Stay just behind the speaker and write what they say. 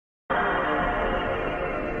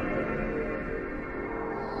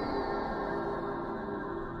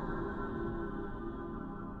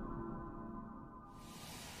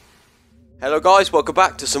Hello guys, welcome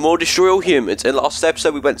back to some more Destroy All Humans. In the last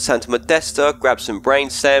episode we went to Santa Modesta, grabbed some brain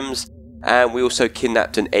stems, and we also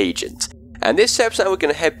kidnapped an agent. And this episode we're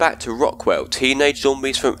going to head back to Rockwell, teenage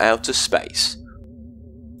zombies from outer space.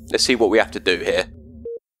 Let's see what we have to do here.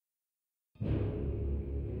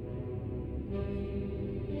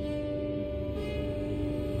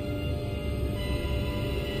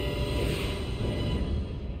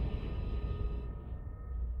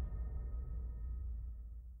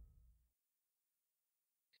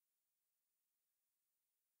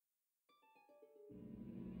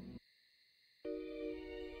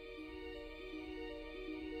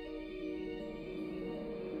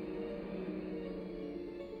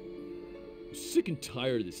 I'm sick and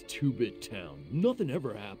tired of this two-bit town. Nothing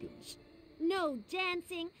ever happens. No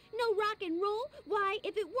dancing, no rock and roll. Why,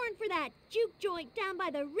 if it weren't for that juke joint down by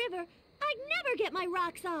the river, I'd never get my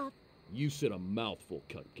rocks off. You said a mouthful,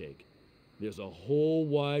 Cupcake. There's a whole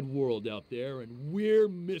wide world out there, and we're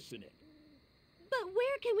missing it. But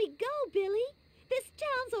where can we go, Billy? This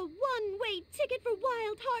town's a one-way ticket for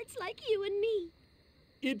wild hearts like you and me.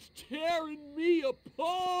 It's tearing me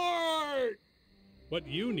apart! What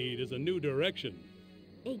you need is a new direction.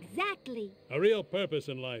 Exactly. A real purpose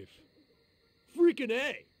in life. Freaking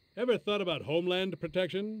A! Ever thought about homeland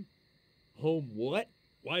protection? Home what?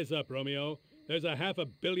 Wise up, Romeo. There's a 500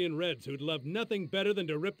 million Reds who'd love nothing better than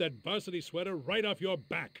to rip that varsity sweater right off your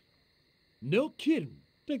back. No kidding.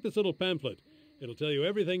 Take this little pamphlet. It'll tell you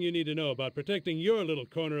everything you need to know about protecting your little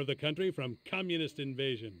corner of the country from communist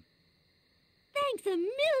invasion. Thanks a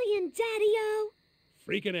million, Daddy-O.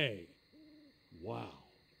 Freaking A. Wow.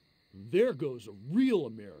 There goes a real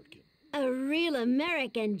American. A real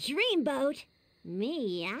American dreamboat.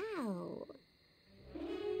 Meow.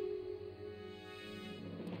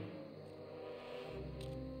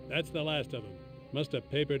 That's the last of them. Must have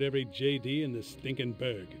papered every JD in this stinking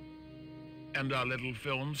burg. And our little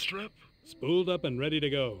film strip? Spooled up and ready to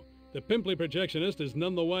go. The pimply projectionist is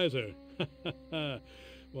none the wiser.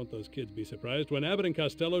 Won't those kids be surprised when Abbott and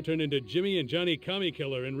Costello turn into Jimmy and Johnny Commie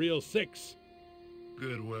Killer in Reel 6?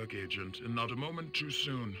 Good work, Agent, and not a moment too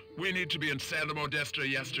soon. We need to be in Santa Modesta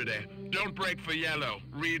yesterday. Don't break for yellow.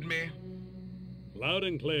 Read me? Loud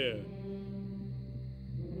and clear.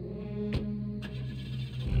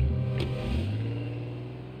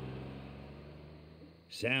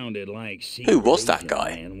 Sounded like Who was that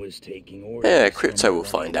guy? man was taking orders. Yeah, Crypto will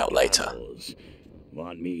find out later.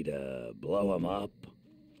 Want me to blow him up?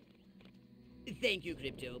 Thank you,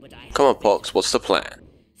 Crypto, but I... Come on, Pox, what's the plan?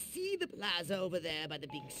 See the plaza over there by the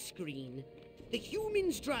big screen? The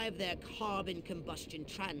humans drive their carbon combustion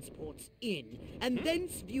transports in, and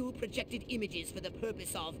thence view projected images for the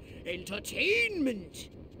purpose of entertainment.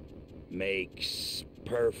 Makes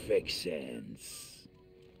perfect sense.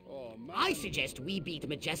 I suggest we beat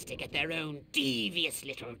Majestic at their own devious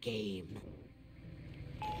little game.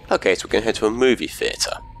 Okay, so we're going to head to a movie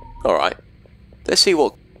theatre. Alright. Let's see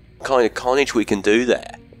what kind of carnage we can do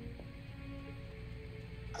there.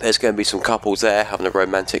 There's going to be some couples there having a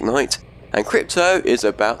romantic night, and Crypto is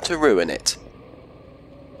about to ruin it.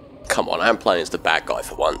 Come on, I'm playing as the bad guy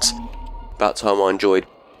for once. About time I enjoyed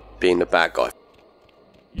being the bad guy.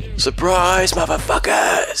 Surprise,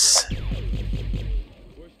 motherfuckers!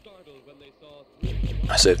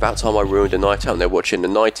 So it's about time I ruined a night out and they're watching a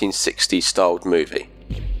 1960s styled movie.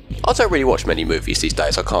 I don't really watch many movies these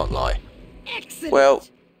days, I can't lie. Excellent! Well,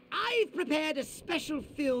 I've prepared a special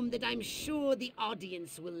film that I'm sure the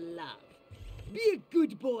audience will love. Be a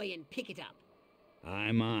good boy and pick it up.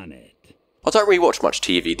 I'm on it. I don't really watch much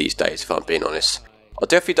TV these days, if I'm being honest. I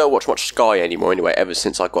definitely don't watch much Sky anymore anyway, ever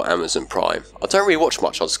since I got Amazon Prime. I don't really watch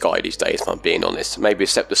much on Sky these days, if I'm being honest. Maybe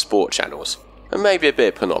except the sport channels. And maybe a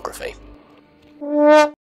bit of pornography.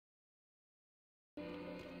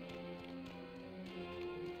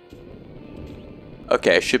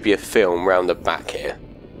 Okay, it should be a film round the back here.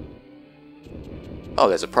 Oh,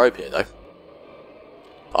 there's a probe here though.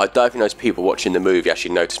 I don't think those people watching the movie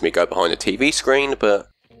actually noticed me go behind the TV screen, but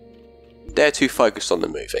they're too focused on the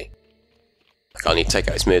movie. I need to take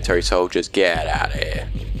out his military soldiers, get out of here.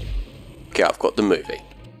 Okay, I've got the movie.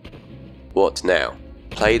 What now?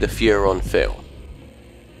 Play the Furon film.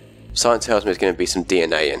 Science tells me there's going to be some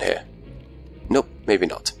DNA in here. Nope, maybe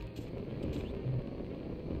not.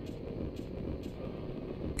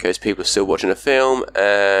 Okay, those people are still watching a film,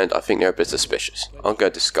 and I think they're a bit suspicious. I'll go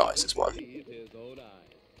disguise as one.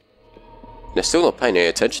 They're still not paying any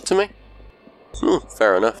attention to me?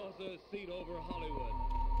 Fair enough.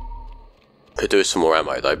 Could do with some more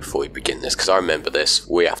ammo though before we begin this, because I remember this.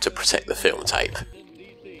 We have to protect the film tape.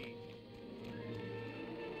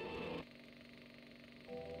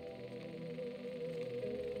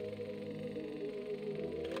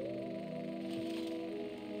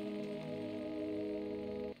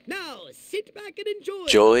 sit back and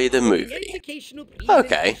enjoy the movie. educational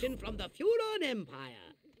Okay. presentation from the Furon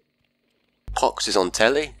Empire. Pox is on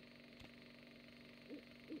telly?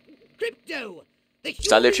 Crypto. Is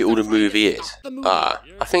that literally all the movie is? Ah,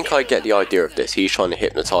 I think I get the idea of this. He's trying to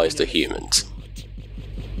hypnotise the humans.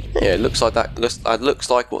 Yeah, it looks like that. Looks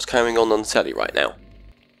like what's going on the telly right now.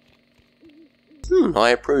 I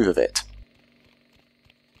approve of it.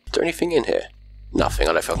 Is there anything in here? Nothing.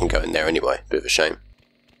 I don't think I can go in there anyway. Bit of a shame.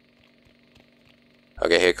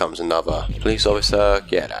 Okay, here comes another police officer.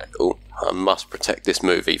 Get out. Oh, I must protect this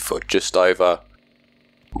movie for just over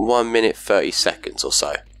 1 minute 30 seconds or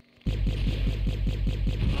so.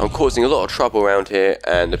 I'm causing a lot of trouble around here,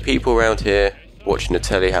 and the people around here watching the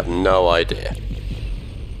telly have no idea.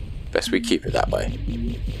 Best we keep it that way.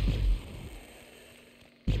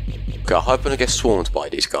 Okay, I hope I don't get swarmed by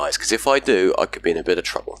these guys, because if I do, I could be in a bit of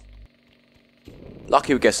trouble.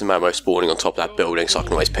 Lucky we get some ammo spawning on top of that building, so I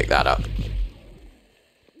can always pick that up.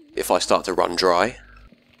 If I start to run dry.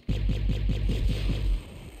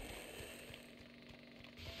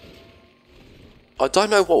 I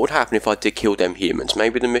don't know what would happen if I did kill them humans.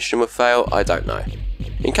 Maybe the mission would fail, I don't know.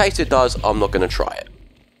 In case it does, I'm not going to try it.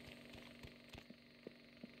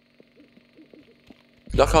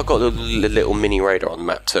 Like I've got the little mini radar on the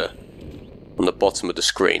map too, on the bottom of the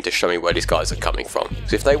screen to show me where these guys are coming from.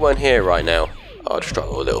 Because if they weren't here right now, I'd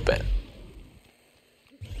struggle a little bit.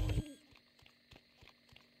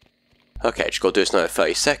 Okay, just got to do this another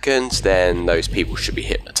 30 seconds, then those people should be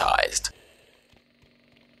hypnotised.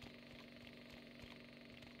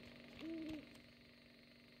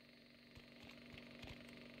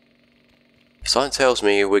 Sign tells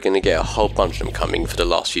me we're going to get a whole bunch of them coming for the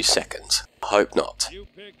last few seconds. I hope not. You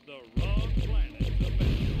picked the wrong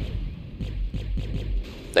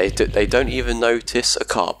planet to They don't even notice a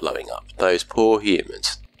car blowing up. Those poor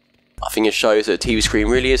humans. I think it shows that the TV screen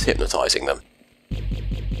really is hypnotising them.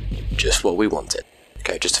 Just what we wanted.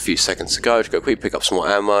 Okay, just a few seconds to go. To go quick pick up some more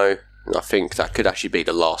ammo. And I think that could actually be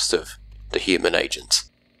the last of the human agents.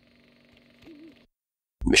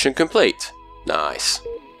 Mission complete. Nice.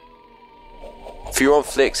 Furon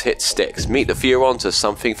flicks hit sticks. Meet the Furons as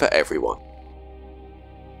something for everyone.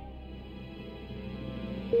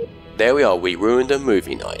 There we are, we ruined a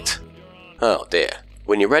movie night. Oh dear.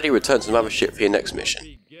 When you're ready, return to the mothership for your next mission.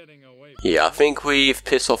 be getting away Yeah, I think we've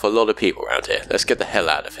pissed off a lot of people around here. Let's get the hell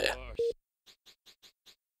out of here.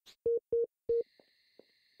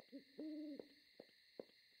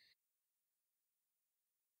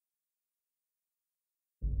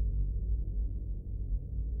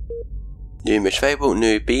 New Mission Fable,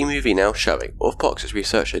 new B-movie now showing. Orthpox has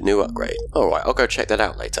researched a new upgrade. Alright, I'll go check that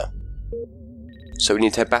out later. So we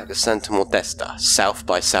need to head back to Santa Modesta, south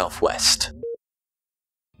by southwest.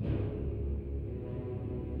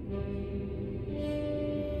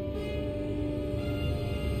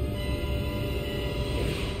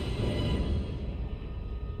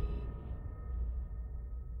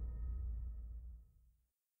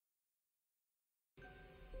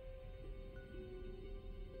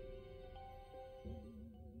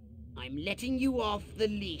 I'm letting you off the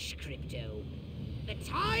leash, Crypto. The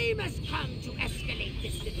time has come to escalate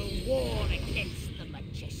this little war against the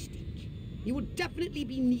Majestic. You would definitely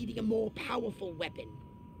be needing a more powerful weapon.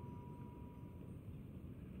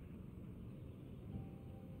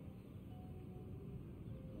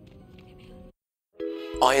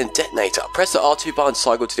 Iron Detonator. Press the R2 button to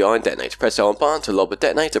cycle to the Iron Detonator. Press the R1 button to lob a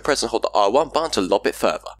detonator. Press and hold the R1 button to lob it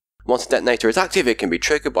further. Once the detonator is active, it can be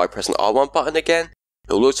triggered by pressing the R1 button again.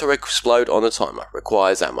 It will also explode on the timer.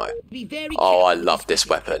 Requires ammo. Oh, I love this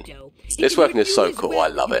weapon. This weapon is so cool, I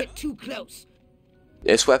love it.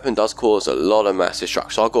 This weapon does cause a lot of mass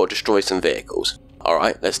destruction, so I've got to destroy some vehicles.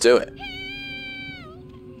 Alright, let's do it.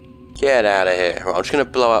 Get out of here. Right, I'm just going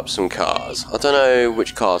to blow up some cars. I don't know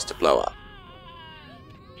which cars to blow up.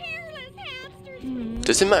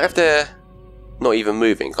 Does it matter if they're not even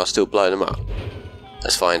moving? I'll still blow them up.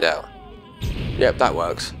 Let's find out. Yep, that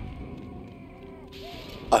works.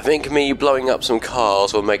 I think me blowing up some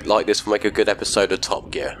cars will make a good episode of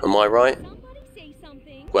Top Gear. Am I right?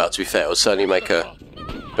 Well, to be fair, it'll certainly make a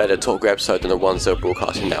better Top Gear episode than the ones they're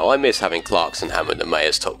broadcasting now. I miss having Clarkson, Hammond and May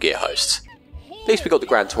as Top Gear hosts. At least we got the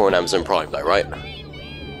Grand Tour on Amazon Prime though, right?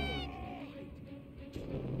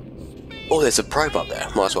 Oh, there's a probe up there.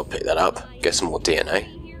 Might as well pick that up. Get some more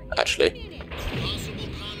DNA, actually.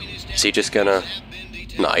 Is he just gonna...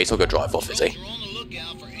 No, he's not gonna drive off, is he?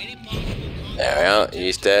 There we are,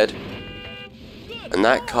 he's dead. And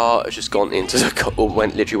that car has just gone into the...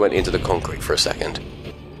 literally went into the concrete for a second.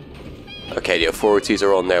 Okay, the authorities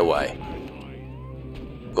are on their way.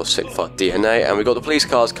 Got 65 DNA, and we got the police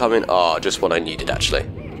cars coming. Ah, just what I needed, actually.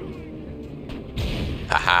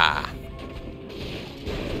 Haha.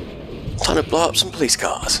 Time to blow up some police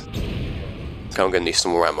cars. Okay, I'm gonna need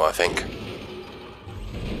some more ammo, I think.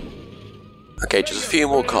 Okay, just a few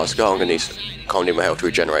more cars to go. I'm gonna need. Can't need my health to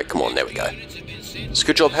regenerate. Come on, there we go. It's a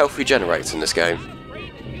good job health regenerates in this game.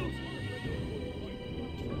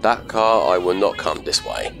 That car, I will not come this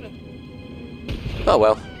way. Oh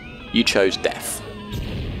well, you chose death.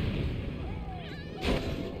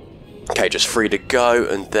 Okay, just 3 to go,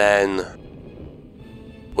 and then...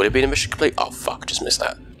 Would it be the mission complete? Oh fuck, just missed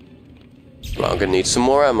that. Right, I'm gonna need some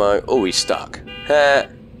more ammo. Oh, he's stuck. Heh,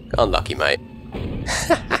 unlucky, mate.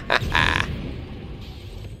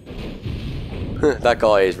 That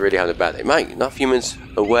guy is really having a bad day. Mate, enough humans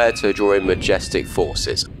aware to draw in majestic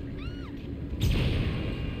forces.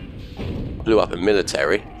 Blew up a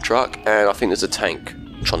military truck, and I think there's a tank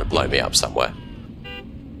trying to blow me up somewhere.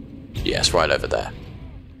 Yes, right over there.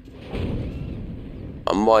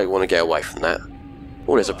 I might want to get away from that.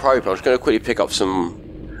 Oh, there's a probe. I'm just going to quickly pick up some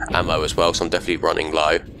ammo as well, so I'm definitely running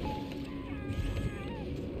low.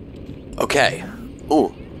 Okay.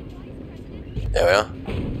 Oh. There we are.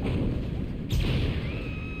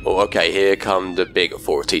 Oh, okay, here come the big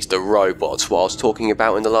authorities, the robots, what I was talking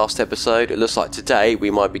about in the last episode. It looks like today we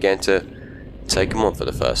might begin to take them on for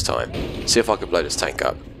the first time. See if I can blow this tank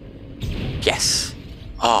up. Yes!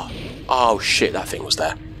 Oh, oh shit, that thing was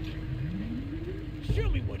there.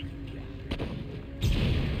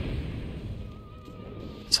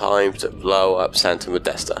 Time to blow up Santa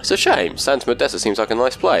Modesta. It's a shame, Santa Modesta seems like a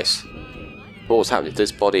nice place. What was happening to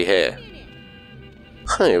this body here?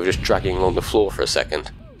 I think it was just dragging along the floor for a second.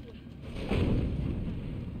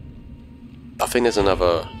 I think there's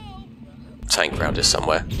another tank around here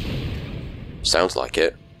somewhere. Sounds like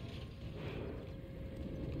it.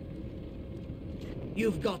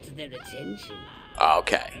 You've got their attention.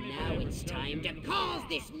 Okay. Now it's time to cause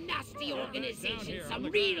this nasty organization some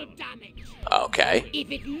real damage. Okay.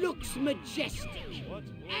 If it looks majestic,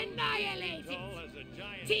 annihilate it.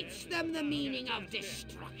 Teach them the meaning of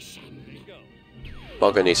destruction.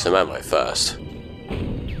 Well, I'm gonna need some ammo first.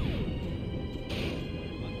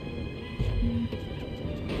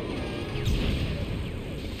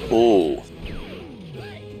 Ooh.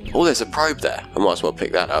 Oh, there's a probe there. I might as well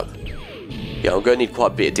pick that up. Yeah, I'm going to need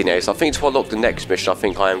quite a bit of DNA. So I think to unlock the next mission, I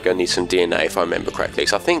think I am going to need some DNA if I remember correctly.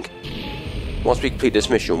 So I think once we complete this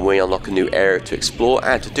mission, we unlock a new area to explore.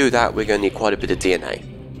 And to do that, we're going to need quite a bit of DNA.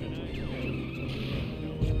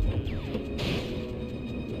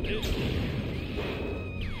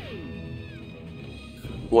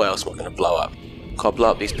 What else am I going to blow up? Can I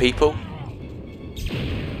blow up these people?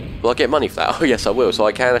 Will I get money for that? Oh yes, I will. So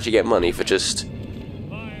I can actually get money for just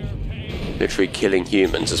literally killing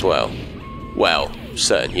humans as well. Well,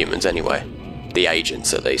 certain humans anyway. The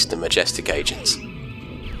agents at least, the majestic agents.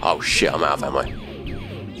 Oh shit, I'm out of ammo.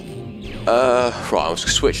 Right, I'll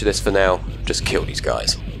switch to this for now. Just kill these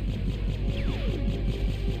guys.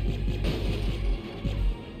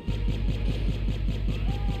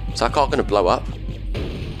 Is that car gonna blow up?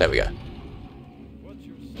 There we go.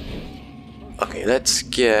 Okay, let's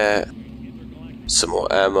get some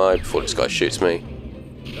more ammo before this guy shoots me.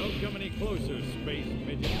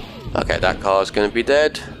 Okay, that car's gonna be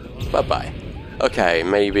dead. Bye-bye. Okay,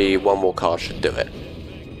 maybe one more car should do it.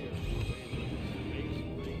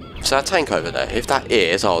 Is that tank over there? If that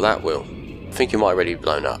is, oh, that will. I think it might already be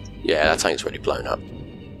blown up. Yeah, that tank's already blown up.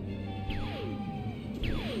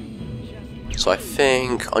 So I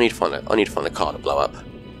think I need to find a car to blow up.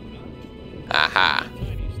 Aha!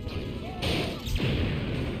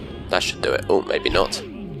 That should do it. Oh, maybe not.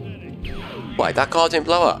 Wait, that car didn't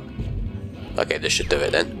blow up. Okay, this should do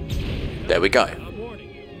it then. There we go.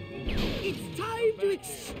 It's time to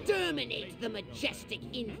exterminate the majestic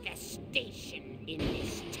infestation in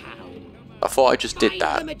this town. I thought I just did Find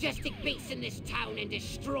that. the majestic base in this town and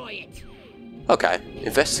destroy it. Okay,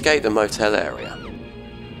 investigate the motel area.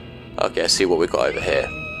 Okay, let's see what we've got over here.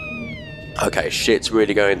 Okay, shit's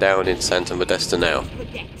really going down in Santa Modesta now.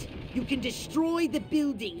 Forget. You can destroy the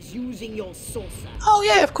buildings using your saucer. Oh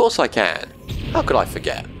yeah, of course I can. How could I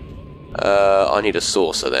forget? I need a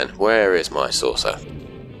saucer then. Where is my saucer?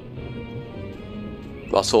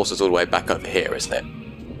 My saucer's all the way back over here, isn't it?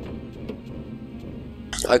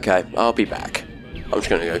 Okay, I'll be back. I'm just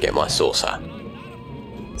going to go get my saucer.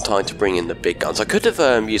 Time to bring in the big guns. I could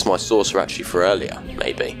have used my saucer actually for earlier,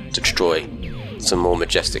 maybe, to destroy some more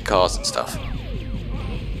majestic cars and stuff.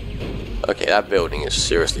 Okay, that building is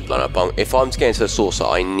seriously blown up. If I'm to get into the saucer,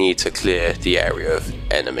 I need to clear the area of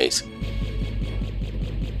enemies.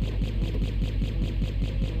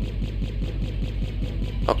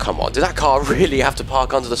 Oh, come on. Did that car really have to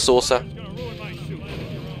park under the saucer?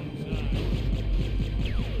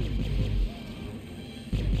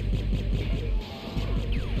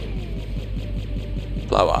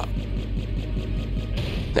 Blow up.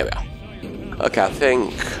 There we are. Okay, I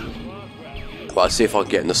think... Well, let's see if I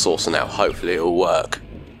can get in the saucer now. Hopefully it'll work.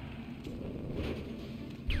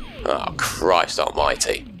 Oh, Christ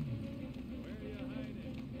almighty.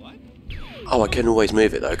 Oh, I can always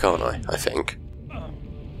move it though, can't I think.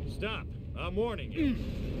 Stop. I'm warning you.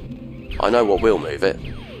 I know what will move it.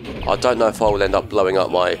 I don't know if I will end up blowing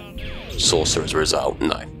up my saucer as a result.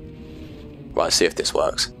 No. Right, let's see if this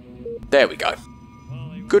works. There we go.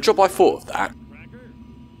 Good job I thought of that.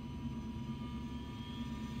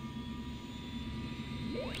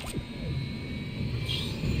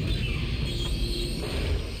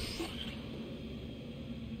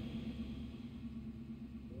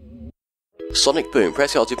 Sonic Boom.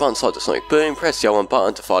 Press the R2 button to start the Sonic Boom. Press the R1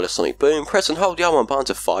 button to fire the Sonic Boom. Press and hold the R1 button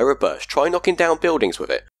to fire a burst. Try knocking down buildings with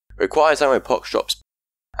it. Requires ammo pox drops.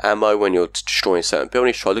 Ammo when you're destroying certain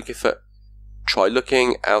buildings. Try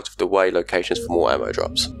looking out of the way locations for more ammo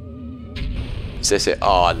drops. Is this it?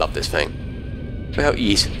 Oh, I love this thing. Look how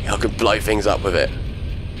easy I can blow things up with it.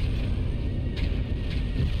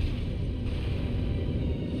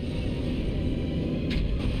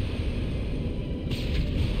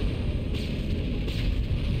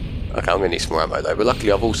 Okay, I'm going to need some more ammo though, but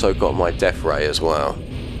luckily I've also got my death ray as well.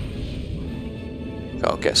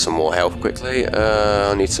 I'll get some more health quickly.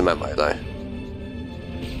 I need some ammo though.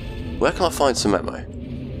 Where can I find some ammo?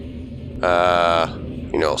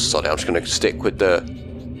 You know, sorry, I'm just going to stick with the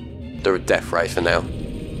death ray for now.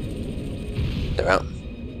 There we are.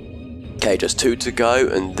 Okay, just 2 to go,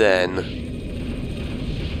 and then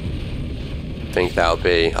I think that'll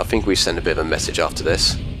be. I think we send a bit of a message after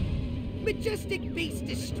this. Majestic base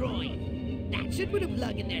destroyed. That should put a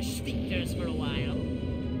plug in their sphincters for a while.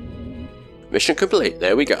 Mission complete.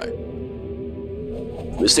 There we go.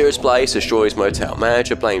 Mysterious blaze destroys motel.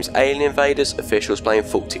 Manager blames alien invaders. Officials blame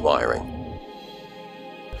faulty wiring.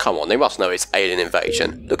 Come on, they must know it's alien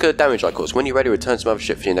invasion. Look at the damage I caused. When you're ready, return to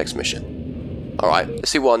Mothership for your next mission. Alright,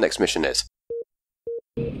 let's see what our next mission is.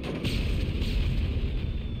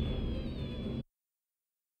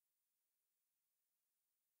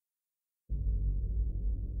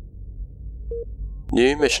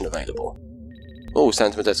 New mission available. Oh,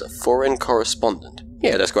 Santa Modesta, foreign correspondent.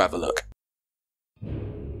 Yeah, let's go have a look.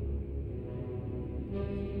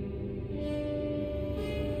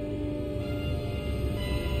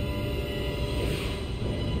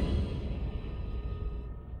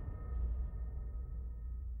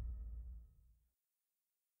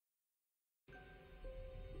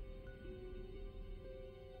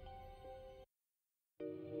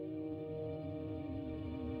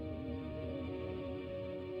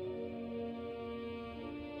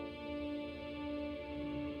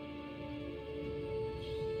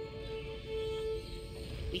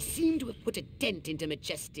 We seem to have put a dent into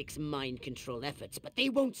Majestic's mind control efforts, but they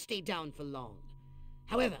won't stay down for long.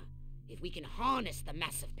 However, if we can harness the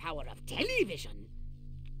massive power of television...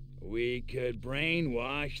 We could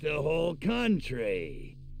brainwash the whole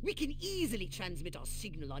country. We can easily transmit our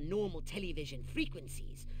signal on normal television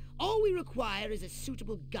frequencies. All we require is a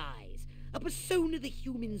suitable guise, a persona the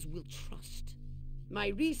humans will trust. My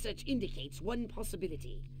research indicates one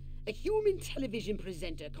possibility. A human television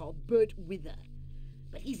presenter called Bert Wither.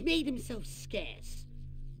 But he's made himself scarce.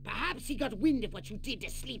 Perhaps he got wind of what you did to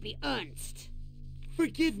Sleepy Ernst.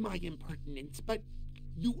 Forgive my impertinence, but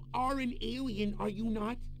you are an alien, are you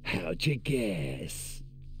not? How'd you guess?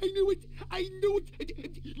 I knew it! I knew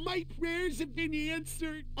it! My prayers have been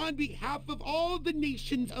answered. On behalf of all the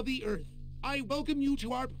nations of the Earth, I welcome you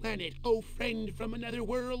to our planet, oh friend from another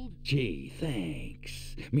world. Gee,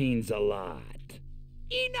 thanks. Means a lot.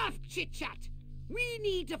 Enough chit-chat! We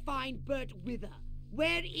need to find Bert Wither.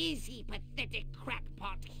 Where is he, pathetic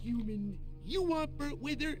crackpot human? You want Bert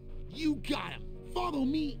Wither? You got him. Follow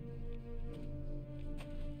me.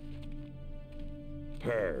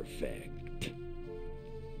 Perfect.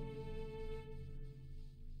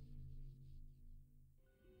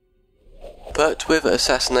 Bert Wither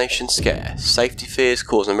assassination scare. Safety fears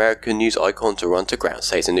cause an American news icon to run to ground,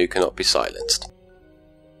 says a new cannot be silenced.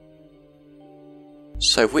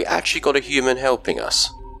 So have we actually got a human helping us?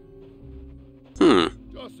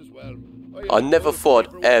 I never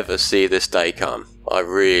thought I'd ever see this day come. I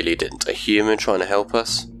really didn't. A human trying to help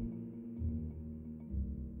us?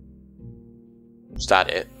 Is that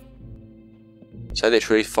it? So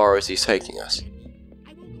literally far as he's taking us.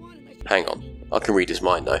 Hang on. I can read his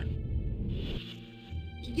mind though.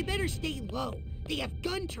 You better stay low. They have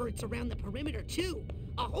gun turrets around the perimeter too.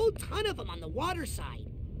 A whole ton of them on the water side.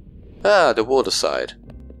 Ah, the water side.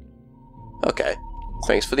 Okay.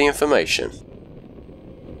 Thanks for the information.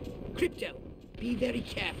 Crypto, be very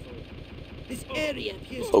careful. This area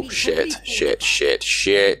appears to Oh be shit, heavily shit, fortified. shit,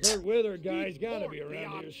 shit. Burt Wither guy's gotta be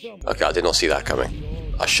around here somewhere. Okay, I did not see that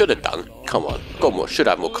coming. I should have done. Come on. Should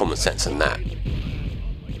have more common sense than that.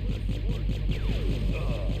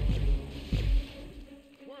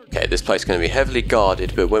 Okay, this place is going to be heavily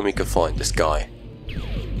guarded, but when we can find this guy,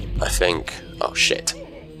 I think... Oh shit.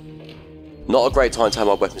 Not a great time to have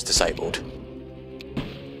my weapons disabled.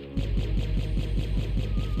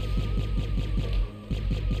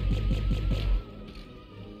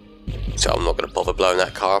 So I'm not going to bother blowing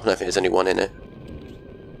that car up. I don't think there's anyone in it.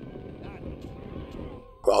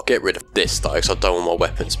 Well, I'll get rid of this though, because I don't want my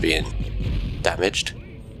weapons being damaged.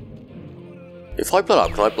 If I blow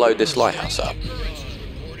up, can I blow this lighthouse up?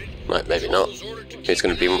 No, maybe not. It's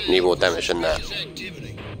going to need more damage than that.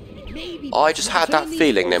 I just had that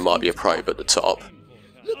feeling there might be a probe at the top.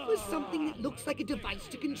 Look for something that looks like a device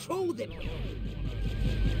to control them.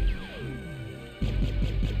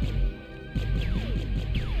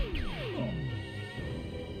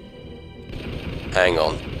 Hang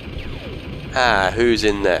on. Ah, who's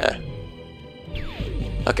in there?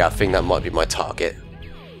 Okay, I think that might be my target.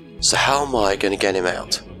 So how am I going to get him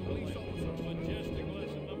out?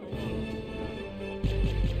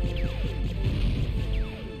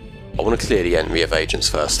 I want to clear the enemy of agents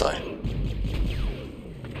first though.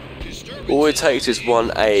 All it takes is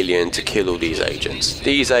one alien to kill all these agents.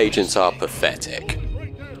 These agents are pathetic.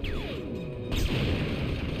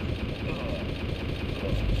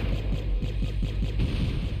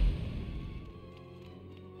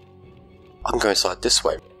 I'm going inside this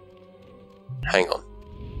way. Hang on.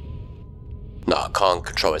 No, I can't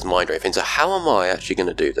control his mind or anything, so how am I actually going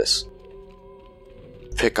to do this?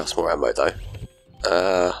 Pick up some more ammo though.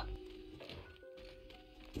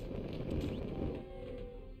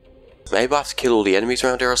 Maybe I have to kill all the enemies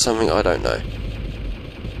around here or something, I don't know.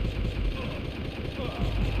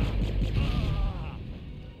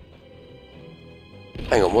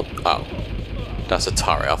 Hang on, what? Oh. That's a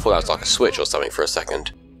turret. I thought that was like a switch or something for a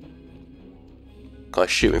second. Can I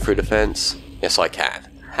shoot him through the fence? Yes, I can.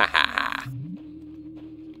 Ha ha ha.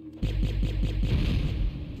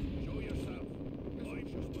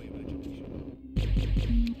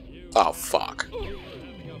 Oh, fuck.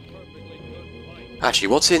 Actually,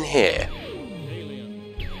 what's in here?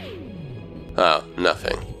 Oh,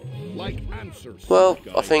 nothing. Well,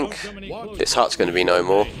 I think this hut's going to be no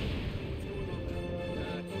more.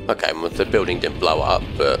 Okay, well, the building didn't blow up,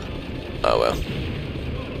 but... oh well.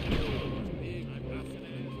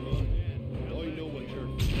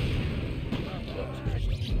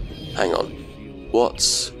 Hang on.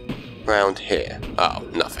 What's round here? Oh,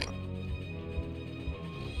 nothing.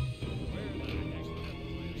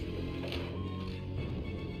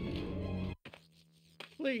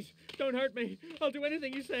 Please, don't hurt me. I'll do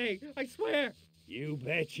anything you say. I swear. You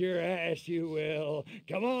bet your ass you will.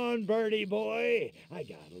 Come on, birdie boy. I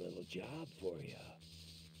got a little job for you.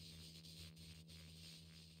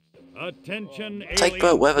 Attention, Take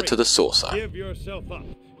Burt Weather to the saucer. Give yourself up.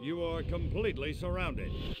 You are completely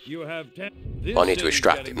surrounded. You have 10. I need to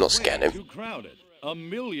extract him, not scan him. Too crowded. 1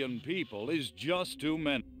 million people is just too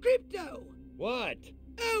many. Crypto! What?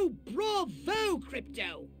 Oh, bravo,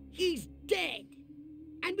 Crypto! He's dead!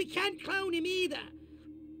 And we can't clone him either!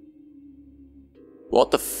 What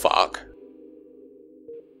the fuck?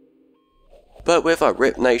 But with our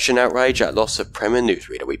Rip Nation outrage at loss of Premier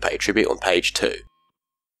Newsreader, we pay tribute on page 2.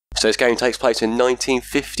 So this game takes place in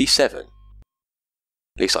 1957.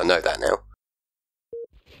 At least I know that now.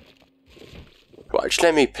 Right, just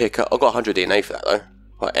let me pick up... I've got 100 DNA for that though.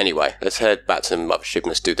 Right, anyway, let's head back to the mothership and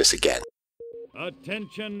let's do this again.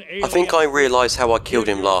 Attention, I think I realised how I killed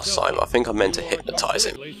him last time. I think I meant to hypnotise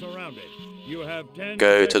him.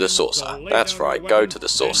 Go to the saucer. That's right, go to the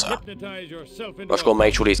saucer. I've just got to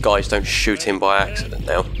make sure these guys don't shoot him by accident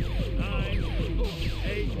now.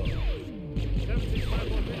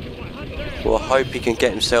 Well, I hope he can get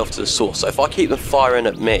himself to the saucer. If I keep them firing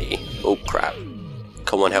at me... Oh crap.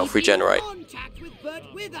 Come on, health regenerate.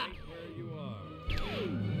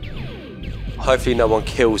 Hopefully no one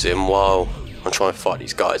kills him while I'm trying to fight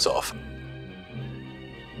these guys off.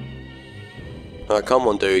 Alright, come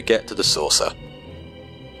on dude, get to the saucer.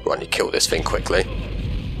 Right, I need to kill this thing quickly.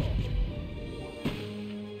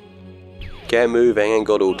 Get moving, ain't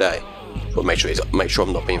got all day. But make sure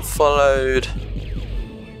I'm not being followed.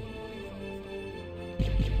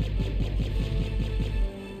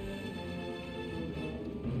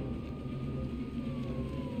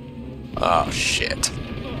 Oh shit.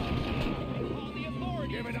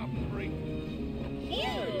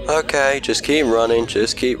 Okay, just keep running,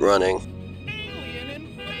 just keep running.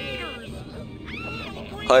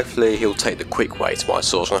 Hopefully he'll take the quick way to my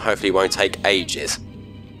source, and hopefully it won't take ages.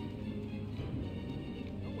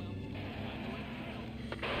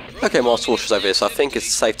 Okay, my source is over here, so I think it's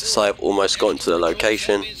safe to say I've almost gotten to the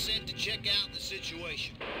location.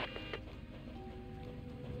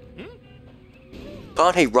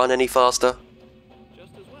 Can't he run any faster?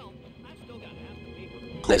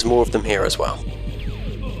 There's more of them here as well.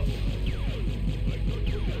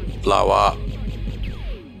 Blow up.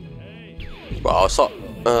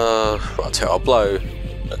 Right, I'll blow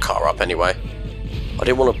the car up anyway. I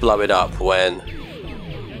didn't want to blow it up when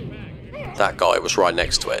that guy was right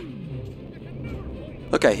next to it.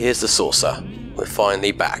 Okay, here's the saucer. We're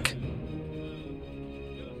finally back.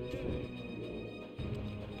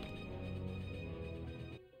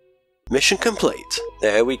 Mission complete.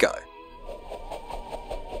 There we go.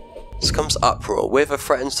 This comes uproar. Wither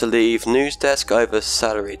threatens to leave news desk over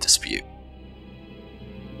salary dispute.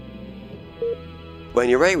 When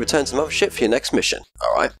you're ready, return to the mothership for your next mission.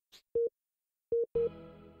 Alright.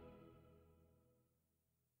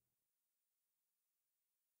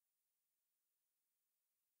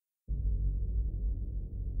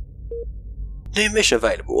 New mission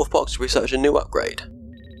available. With box to research a new upgrade.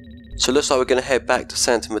 So it looks like we're going to head back to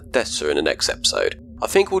Santa Modesta in the next episode. I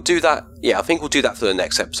think we'll do that. Yeah, I think we'll do that for the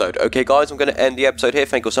next episode. Okay guys, I'm going to end the episode here.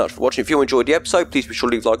 Thank you so much for watching. If you enjoyed the episode, please be sure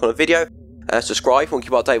to leave a like on the video. And subscribe. If you want to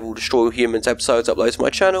keep updated with all Destroy All Humans episodes uploaded to my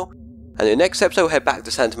channel. And in the next episode, we'll head back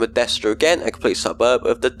to Santa Modesta again, a complete suburb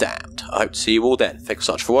of the damned. I hope to see you all then. Thank you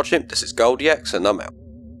so much for watching. This is goldiex, and I'm out.